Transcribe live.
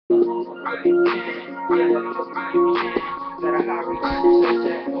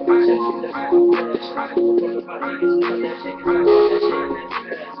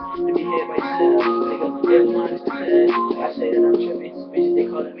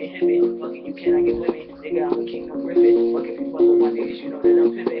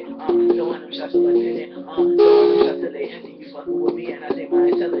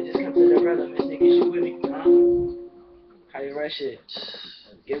How you rush it?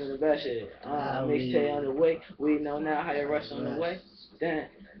 Giving the best shit. Mixtape on the way. We know now how you rush on the way. Then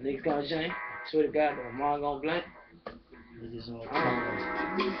niggas gonna jank. Swear to God, the mom gonna blank. Niggas on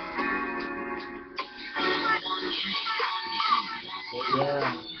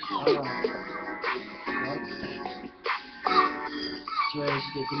yeah. Dre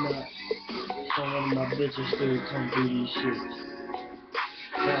sticking up. So one of my bitches still come do these shits.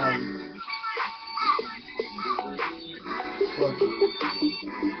 Fuck it.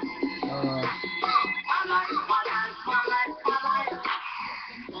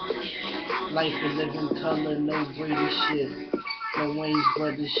 Life a living color, no Brady shit. No Wayne's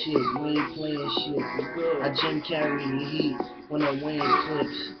brother shit, we ain't playing shit. I Jim carry the heat when I'm wearing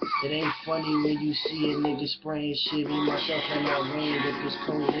clips. It ain't funny when you see a nigga spraying shit. Me, myself, and my rain with this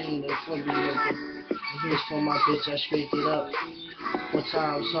codeine and fully nigga. This for my bitch, I straight it up. When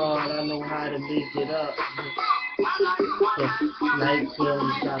time's hard, I know how to make it up. The night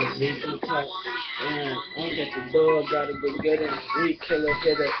films got a vapor cut. Ain't at the door, gotta go get it. We killer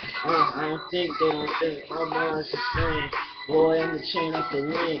hitter. I don't think they don't think my mind's the same. Boy, I'm the chain up the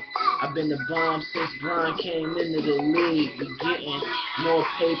link. I've been the bomb since Brian came into the league. We getting more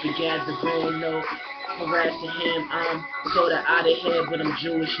paper, gathering no harassing him. I'm sorta out of here, but I'm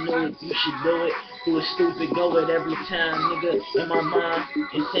Jewish. Knew it, you should do it. Do it stupid, go it every time, nigga. In my mind,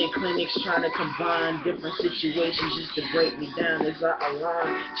 insane clinics trying to combine different situations just to break me down as I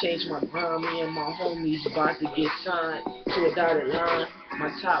align. Change my grind, me and my homies about to get signed to a dotted line. My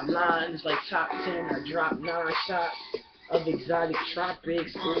top line is like top 10. I drop 9 shots of exotic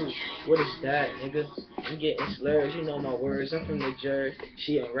tropics. Ooh, what is that, nigga? I'm getting slurs, you know my words. I'm from the Jersey.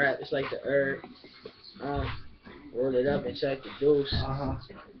 She a rap, it's like the herb. Roll it up and check the deuce. Just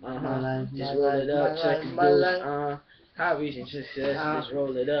roll it up, check the deuce. High reaching success. Just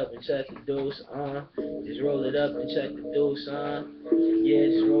roll it up and check the deuce. Just roll it up and check the deuce. Yeah,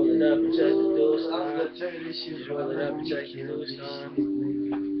 just roll it up and check the deuce. Just roll it up and check the deuce.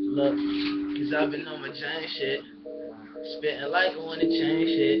 Look, cause I've been on my chain shit. Spitting like I wanna change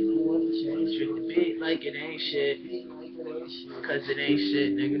shit. Trick the beat like it ain't shit. Cause it ain't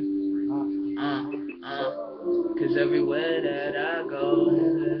shit, nigga. Cause everywhere that I go,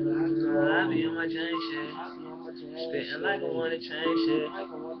 I be on my chain shit. Spitting like I wanna change shit.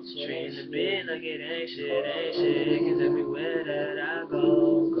 Treating the beat like it ain't shit, ain't shit. Cause everywhere that I go,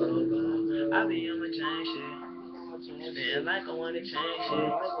 I be on my chain shit. Spitting like I wanna change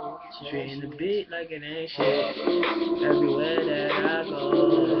shit. Treating the beat like it ain't shit. Everywhere that I go,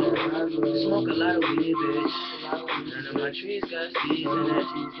 smoke a lot of weed, bitch. None of my trees got seeds in it.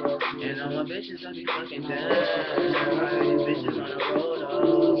 And all my bitches I be fucking down. All these bitches on the road,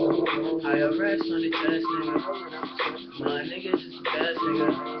 oh. Higher rest on the chest, nigga. My niggas is the best, nigga.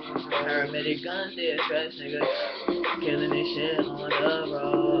 Paramedic guns, they a stress, nigga. Killing this shit on the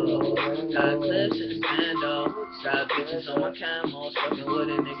road. Got clips in the bando. Got bitches on my camos. Fucking with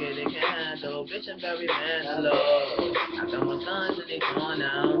a nigga they can handle. Bitch, I'm very Mandalow. I got my guns and they gone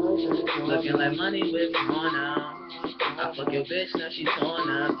out. Looking like money with gone out. I fuck your bitch, now she torn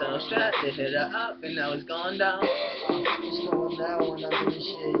out. Fell strapped to hit her up and now it's gone down. It's going down when I'm in the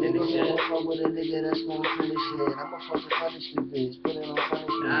shit. Nigga, don't fuck with a nigga that's gon' finish it. I'ma fucking punish the bitch. Put it on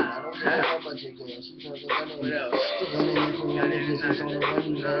punishment. I don't give a fuck about your girl. She talking running. What else? Running in from your niggas that's on the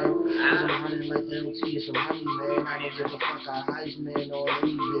running, man. I'm running like MT, it's a honey, man. I don't give a fuck. I heist, man, on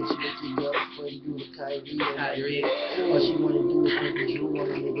any bitch. Make your girlfriend do the Kyrie. All she wanna do is put the jewel on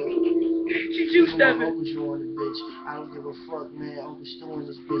a nigga. She juiced that bitch. Uncle Drew on the bitch. I don't give a fuck, man. Uncle Stu in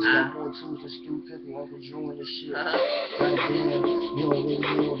this bitch. Got more tools than Stu Pickle. Uncle Drew in this shit. Goddamn, you don't really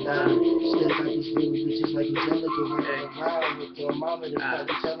know about it. Still got these little bitches like Angelica running around with their mama that's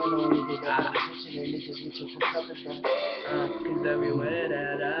probably telling on niggas that I'm switching and niggas get your propeller back. Cause everywhere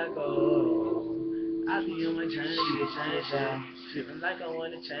that I go, I be on my chain shit. Feeling like I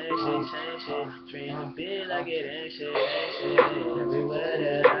wanna change shit. Dream a bit like it ain't shit, ain't shit. Everywhere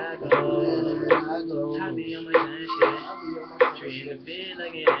that I go, I be on my chain shit. Dream a bit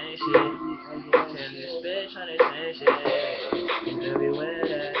like it ain't shit. Tell this bitch tryna change shit. Cause everywhere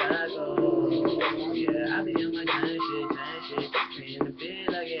that I go, yeah, I be on my chain shit. Dream a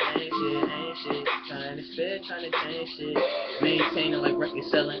bit like it ain't shit, ain't shit. Tryna spit, tryna change shit. entertaining like record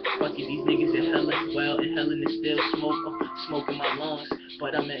selling. Fuck it, these niggas inhaling. Well, inhaling is still smoke, smoking my lungs.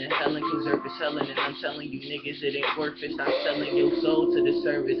 But I'm inhaling cause earth is helling. And I'm telling you niggas it ain't worth it. Stop selling your soul to the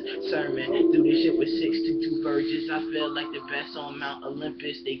service. Sermon, do this shit with 622 virgins. I feel like the best on Mount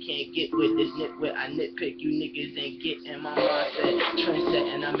Olympus. They can't get with this nitwit. I nitpick, you niggas ain't getting my mindset. Trendset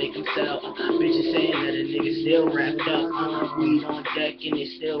and I make them sell. Bitches saying that a nigga still wrapped up. Weed on deck and they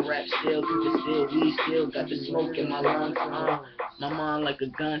still rap still. Cause it's still weed, still got the smoke in my lungs. My mind like a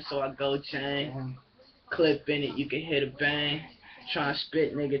gun, so I go chain. Clip in it, you can hear the bang. Tryna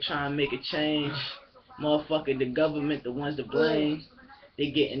spit, nigga, tryna make a change. Motherfucker, the government, the ones to blame.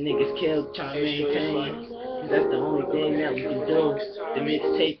 They getting niggas killed, tryna maintain. Cause that's the only thing that we can do. The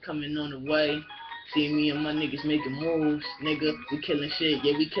mixtape coming on the way. See me and my niggas making moves, nigga. We killing shit,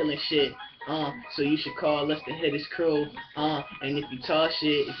 yeah, we killing shit. So you should call us to hit his crew. And if you talk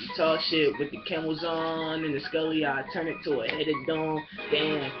shit with the camels on and the scully, I turn it to a headed dome.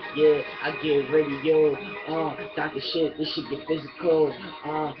 Damn, yeah, I get radio. Dr. Shit, this shit get physical.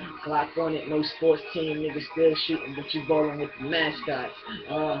 Glock on it, no sports team, niggas still shooting, but you ballin' with the mascots.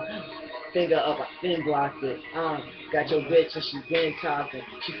 Finger up, I thin blocked it. Got your bitch and she been talking.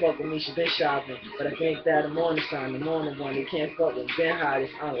 She fuck with me, she been shopping. But I think that the morning sign, the morning one, they can't fuck with Ben Hot.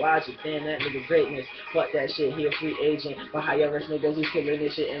 It's unlogic, damn that nigga greatness. Fuck that shit, he a free agent. But how y'all rest niggas who's killing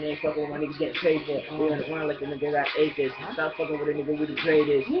this shit and ain't fucking with my niggas getting paid for it. We on the run like the nigga got acres. Stop fucking with a nigga, we the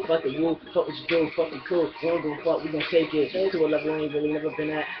greatest. Fuck the woo, fuck what you do, fucking cool. We don't give a fuck, we gon' take it. To a level we ain't really never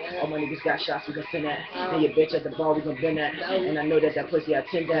been at. All my niggas got shots, we gon' send that. And your bitch at the bar, we gon' bend that. And I know that that pussy, I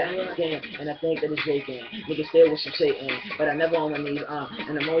tend that. Damn, and I think that it's vacant. Niggas still wish I'm Satan, but I never on my knees,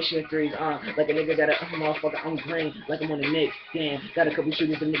 and I'm always shooting threes, like a nigga got a motherfucker, I'm green, like I'm on the Knicks, damn, got a couple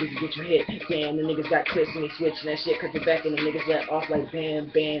shooters, the niggas get you hit, damn, the niggas got clips and they switching that shit, cut the back and the niggas let off like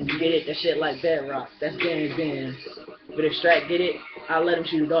bam, bam, you get it, that shit like bedrock, that's bam, bam, but if Strat get it, I'll let him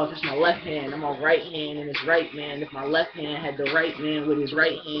shoot it off, it's my left hand, I'm my right hand, and it's right man, if my left hand had the right man with his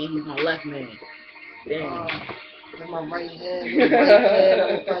right hand, he's my left man, damn. With my right hand, with my right hand,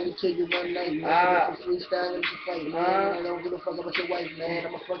 I'ma fight you till you one night, man. If you freestyle, let you fight, man. I don't give a fuck about your wife, man.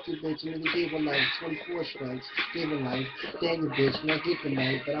 I'ma fuck your bitch, and nigga give a life. 24 strikes, give a life. Damn your bitch, and I get the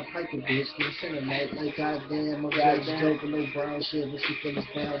night, but I pipe a bitch, then send a night. Like goddamn, my girl's dope and no brown shit, but she feelin'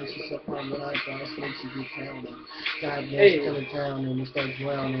 down, and she suck my when I die, so she get pounded. Goddamn, she feelin' down, and start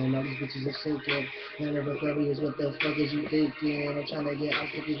drowning. All these bitches are sinking. None of the baby is what the fuck is you thinking? I'm trying to get out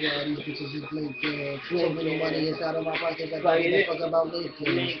the all these bitches is blinking. So many money is out of my pockets, I don't give a fuck about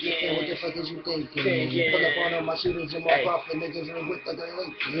Lincoln. And what the fuck is you thinking? Pull up on all my shooters and my profit niggas and with the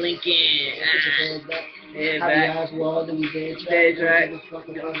Lincoln. Put your hands back. Happy eyes, wall, do we dead track?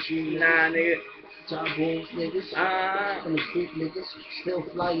 Nah, nigga. Top bulls, niggas. From the street, niggas. Still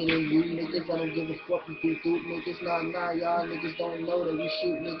flyer than you, niggas. I don't give a fuck if you do, niggas. Nah, y'all niggas don't know that we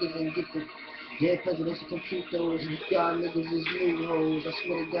shoot niggas and get the. Yeah, presidential computers, y'all niggas is new hoes. I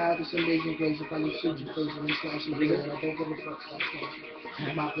swear to God, it's amazing grace if I can shoot your face and smash your face. And I don't give a fuck, stop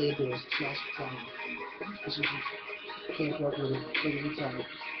smashing. My player doors, smash the time. This is can't fuck with it, niggas retarded.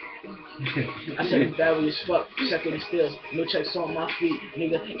 I said it's bad as fuck, checking the stills, no checks on my feet,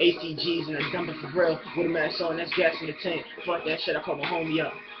 nigga, ATGs and I dump it for real, with a mask on, that's gas in the tank, fuck that shit, I call my homie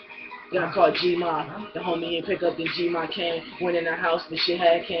up. Then I called G-Ma, the homie ain't pick up, then G-Ma came, went in the house, the shit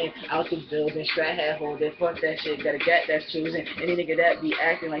had came out the building, Strat had hold it, fuck that shit, got a gat that's choosing, any nigga that be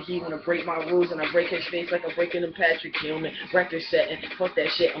acting like he wanna break my rules, and I break his face like I'm breaking them Patrick Hillman, record setting, fuck that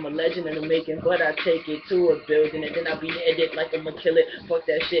shit, I'm a legend in the making, but I take it to a building, and then I behead it like I'ma kill it, fuck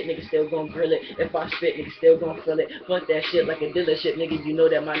that shit, nigga still gon' grill it, if I spit, nigga still gon' feel it, fuck that shit like a dealership, nigga, you know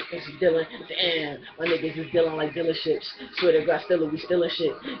that my niggas is dealing, damn, my niggas is dealing like dealerships, swear to God, still we stealing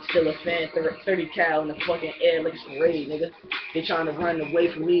shit, still a fan, 30 cal in the fucking air like it's parade, nigga. They trying to run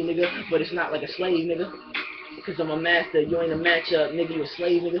away from me, nigga, but it's not like a slave, nigga. Cause I'm a master, you ain't a matchup, nigga, you a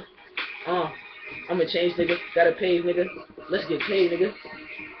slave, nigga. I'ma change, nigga, gotta pay, nigga. Let's get paid, nigga.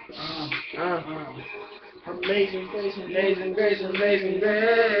 Amazing grace, amazing grace, amazing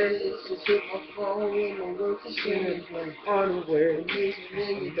grace. Just hit my phone with my work is in On the way. Amazing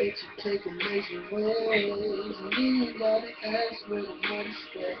way you get to take amazing ways. And you gotta ask where the money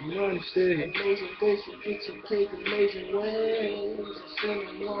stay. Money stay. Amazing grace you get to take amazing ways. And send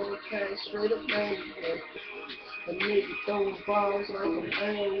them long cash straight up anyway. A nigga throwing bombs like I'm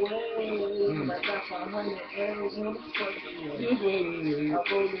airways. I got 500 arrows on the fucking way. I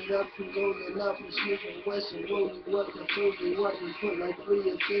roll it up and roll it up and Smith and Wesson roll you up and fold you up and put like 3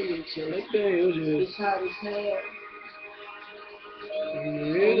 or 3 in check. It's hot as hell.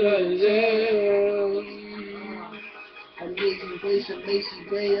 I'm Hidden place of Macy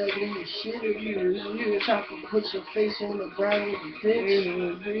Bay, ugly as shit. You try to put your face on the ground with the bitch.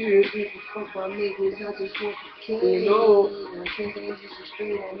 You give a fuck my niggas, I just want the kid. I think they just a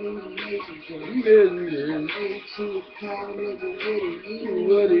straight on me, the 18 pound nigga,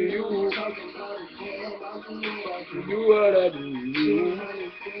 what are you? Talking about a damn, I'll do what I do.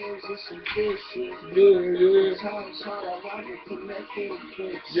 200 grams and some good shit. Times hard, I rock it, connected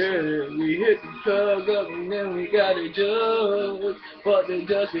bitch. Yeah, we hit the plug up and then we got a judge. Fuck the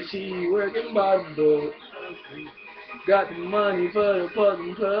judge 'cause she working by the book. Got the money for the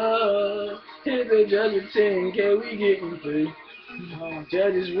fucking plug. Hit the judge with 10K, we getting free.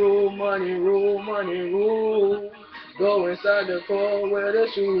 Judges rule, money rule, money rule. Go inside the court with a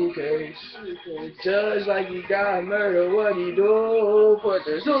suitcase. Judge like he got murder, what he do? Put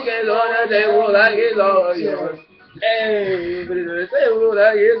the suitcase on the table like it's all yours. Hey, put it on the table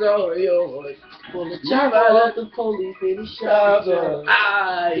like it's all yours. Well, the job I let the police, baby, shot him.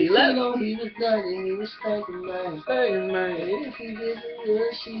 He left. He was done and he was thinking, man. If he did the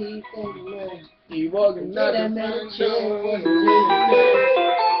real shit, he thinking, man. He walking out that the man front a chair door. for the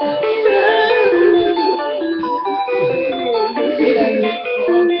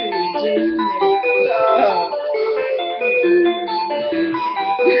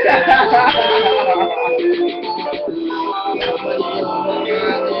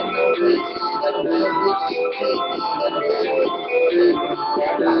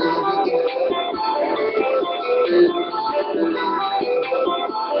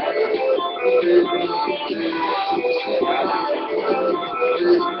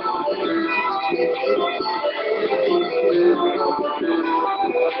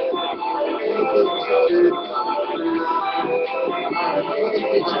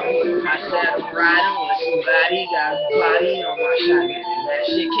I said I'm riding with somebody, got a body on my shotgun. That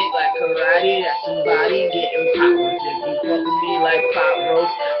shit kick like karate, that's somebody getting popped. If you fuck with me like pop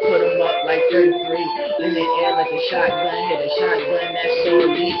roast, put 'em up like 33. In the air like a shotgun, hit a shotgun, that's so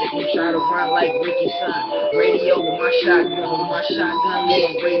elite. If you try to run like Ricky's son, radio with my shotgun,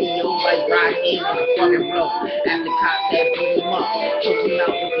 leave radio like Raheem on the fucking blow. After cops that beat him up, choke him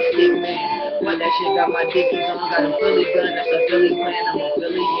out with the stick man. What that shit got my dickies on, got a Philly gun, that's a Philly plan, I'm a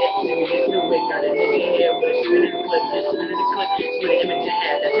Philly hit, nigga get the wick, got a nigga here with a spin in the clip, just spin in the clip, split an image in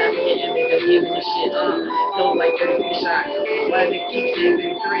half, that's half of your image, that's giving the shit, throw like 33 shots, why they keep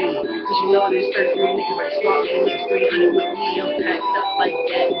saving 3, cause you know there's 33 niggas like Spark, and niggas 300 with me, I'm packed up like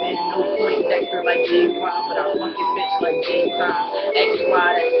that, man, no point, Dexter like J5, but I fuck your bitch like J5, XY,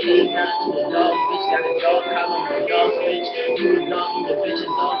 that's K9 to a dog, bitch, got a dog collar on a dog's bitch, you a dog, you a bitch, a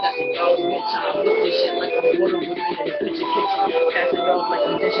dog, that's a dog's bitch, I whip this shit like I'm water whipping in the picture kitchen. Pass it off like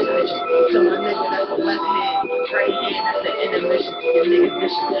I'm dishing bitches. To my nigga, that's the left hand. Right hand, that's the intermission. Your nigga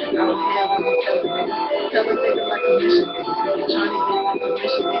dishing. I don't care what you tell a nigga. Tell a nigga like a mission, niggas. If you're trying to get the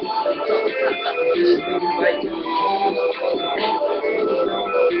commission, niggas, so you talking top position, niggas. Like, you don't know what to think. Niggas don't know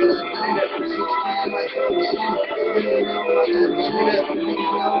what I do. 16 like I'm a son. Niggas know I got the drip.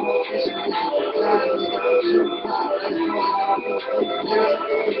 Niggas know I'm official. Niggas fly, nigga, I'm too fly.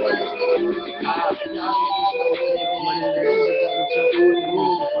 Like, going off the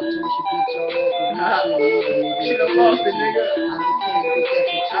she done lost it, nigga.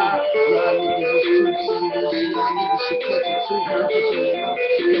 Y'all niggas is too serious. Y'all niggas should catch it too. Catch it in your mouth.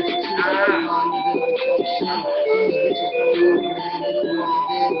 Catch it too. Y'all niggas don't talk shit. These bitches don't walk, man. They don't walk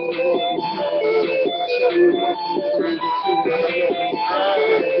there with a walk. I shot her walk. Nigga, too. I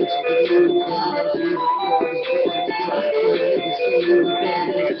walk. Bitches get money.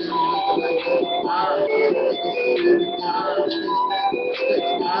 I was here before I was born.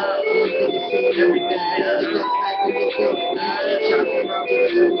 Niggas see everything. Niggas see nigga like that. Niggas see everything.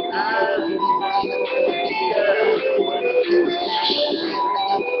 Niggas see everything.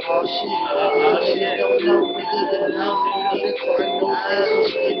 Oh shit, don't know, nigga, don't know, nigga, for no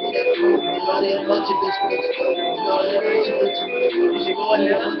face, give me that proof, nigga, they a bunch of bitch, nigga, they a bunch of bitch, nigga, she go in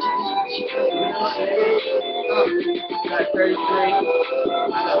there, a bunch of bitch, she go in there, got 33,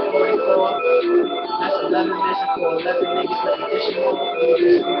 I got 44, that's 11 missions for 11 niggas, let me dish them all,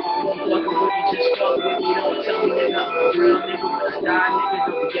 you fucking with me, just fuck with me, don't tell me, nigga, I'm a real nigga, when I die, nigga,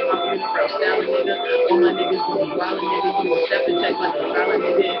 don't forget my funeral style, nigga, all my niggas gon' be wildin', nigga, you a step and take like a violent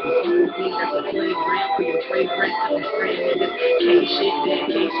nigga, if you fuck with me, that's a flagrant, for your fragrance, I'm spraying niggas, K shit, then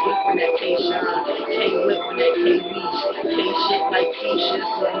K Swift when that K shine, K whip when that K reach, K shit like Keisha,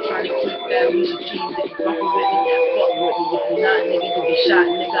 so I'm trying to keep that Alicia Keys, if you fucking with me, fuck with me, if you not, nigga, you get shot,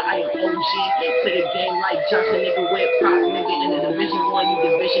 nigga, I am OG, to the game like Johnson, nigga, with pop, nigga, in the Division 1, you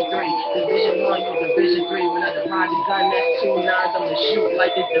Division 3, Division 1, you Division 3, when I divide the gun, that's 2 9s, I'ma shoot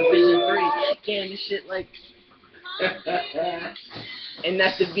like it's Division 3, damn, this shit like, And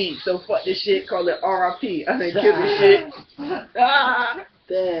that's the beat. So fuck this shit. Call it R.I.P. I ain't killing shit.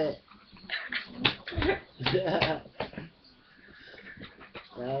 That.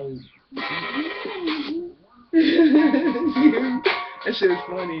 That shit was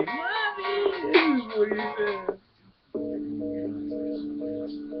funny. Mommy, this is funny as hell.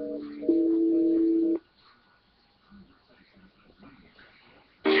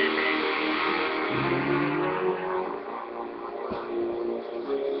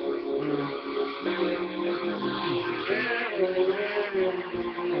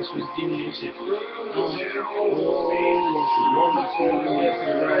 That's what's giving me shit. Oh, it's feeling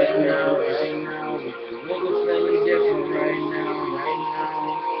different right now, right now. Nigga feeling different right now, right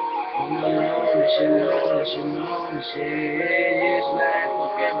now. You know that you know that you know that shit. It's life for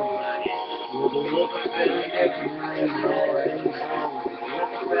everybody. Nigga feeling different right now, right now.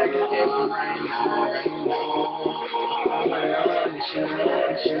 Nigga feeling different right now, right now. You know that you know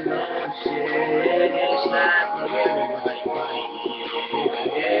that you know that shit. It's life for everybody, right?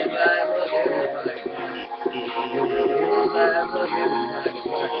 It's life for everybody, right? It's life for everybody,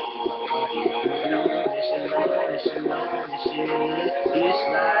 right? You know that you know that you know that shit. It's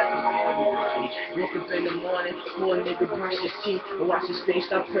life for everybody. Woke up in the morning, poor nigga brush his teeth and watch his face.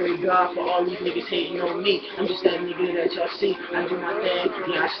 I pray to God for all these niggas hating on me. I'm just that nigga that y'all see. I do my thing,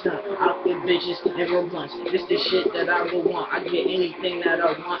 yeah, I stunt. Out there bitches and roll blunts. This the shit that I would want. I get anything that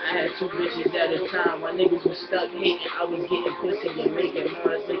I want. I had 2 bitches at a time. My niggas was stuck hating. I was getting pussy and making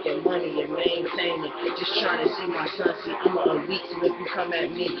mines, making money and maintaining. Just trying to see my son see I'm a elite. So if you come at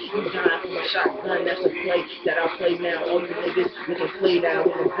me, you dying from a shotgun. That's a play that I play now. All you niggas looking play down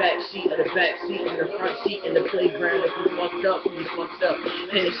in the back seat of the back seat, in the front seat, in the playground. If you fucked up, you fucked up.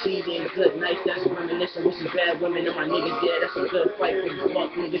 Hennessy and good nights, that's reminiscing with some bad women and my niggas. Yeah, that's a good fight for you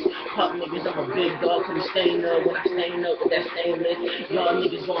fuck niggas. Fuck niggas, I'm a big dog, couldn't stain up when I stain up with that stainless. Y'all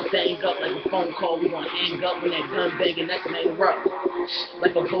niggas gon' bang up like a phone call. We gon' hang up when that gun banging, that's made rough.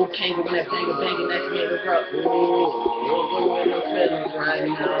 Like a volcano when that banger banging, that's made rough. Ooh, I'm feeling right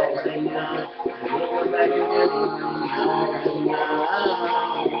now, right now. Looking back at everything right now.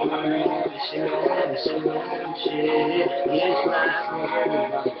 Shit, it's life for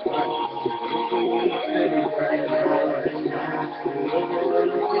everybody. Looking at feeling right now, right now. Looking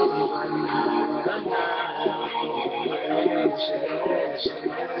at feeling right now, right now.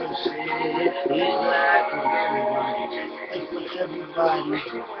 Shit, it's life for everybody. Life for everybody.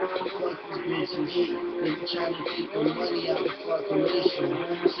 Fuck these bitches. They be trying to take the money out of fucking nation.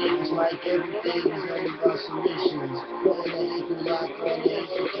 Seems like everything is only about submissions. Putting an equal lock on the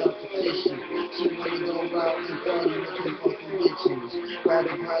equal competition. She wanna go out and party with them fucking bitches.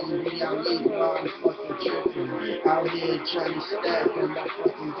 Rather probably be out late while I'm fucking tripping. Out here trying to stack on my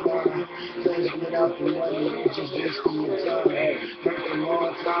fucking grind. Cause without the money, you just wasting your time. Worked a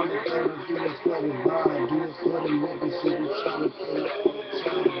long time ago to do it for the vibe. Do it for the niggas who be trying to play all the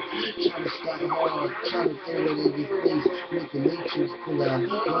time. Trying to start hard, trying to throw it in your face. Make the matrix pull out.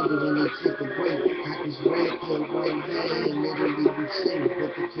 Wonder when they take a break. Got this red pill right here and literally be safe.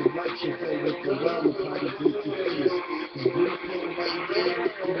 But the corruption filled with the world will probably break your face. This blue pill right here,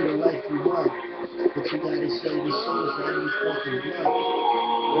 give you the life you want. But you gotta sell your soul for every fucking blunt.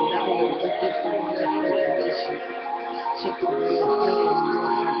 Remember the different in that fucking mission. Took the red pill and no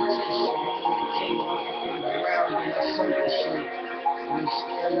competition. We came off from the ground and I sunk the shit. We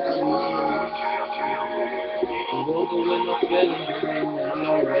still right now. Woke up with no feelings right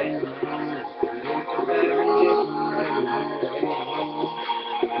now, right now. Woke up very different right now, right now.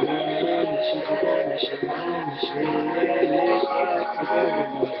 This shit, this shit, this shit. It's life for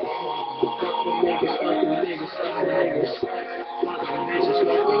everybody. Fuck the niggas, fuck the niggas, fuck the niggas. Fuck the bitches,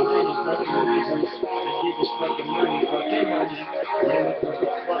 fuck the bitches, fuck the reasons. I get this fucking money, fucking money. Yeah,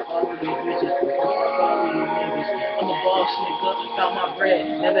 fuck all of these bitches, fuck all of these niggas. I'm a boss nigga, got my bread,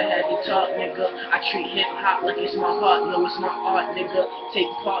 never had to talk nigga. I treat hip hop like it's my heart, no it's my art nigga. Take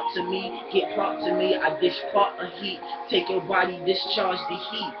part to me, get part to me, I dish part of heat. Take your body, discharge the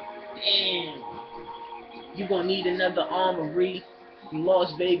heat. Damn, you gon' need another armory. From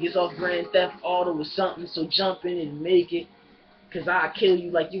Las Vegas off Grand Theft Auto or something, so jump in and make it. Cause I'll kill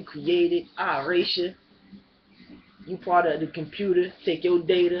you like you created, I'll erase you. You part of the computer, take your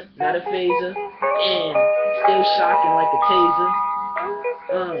data, not a phaser, and still shocking like a taser.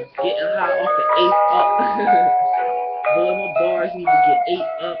 Getting high off the 8th up. Boy, my bars need to get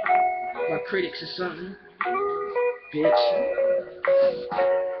 8 up. My critics or something. Bitch.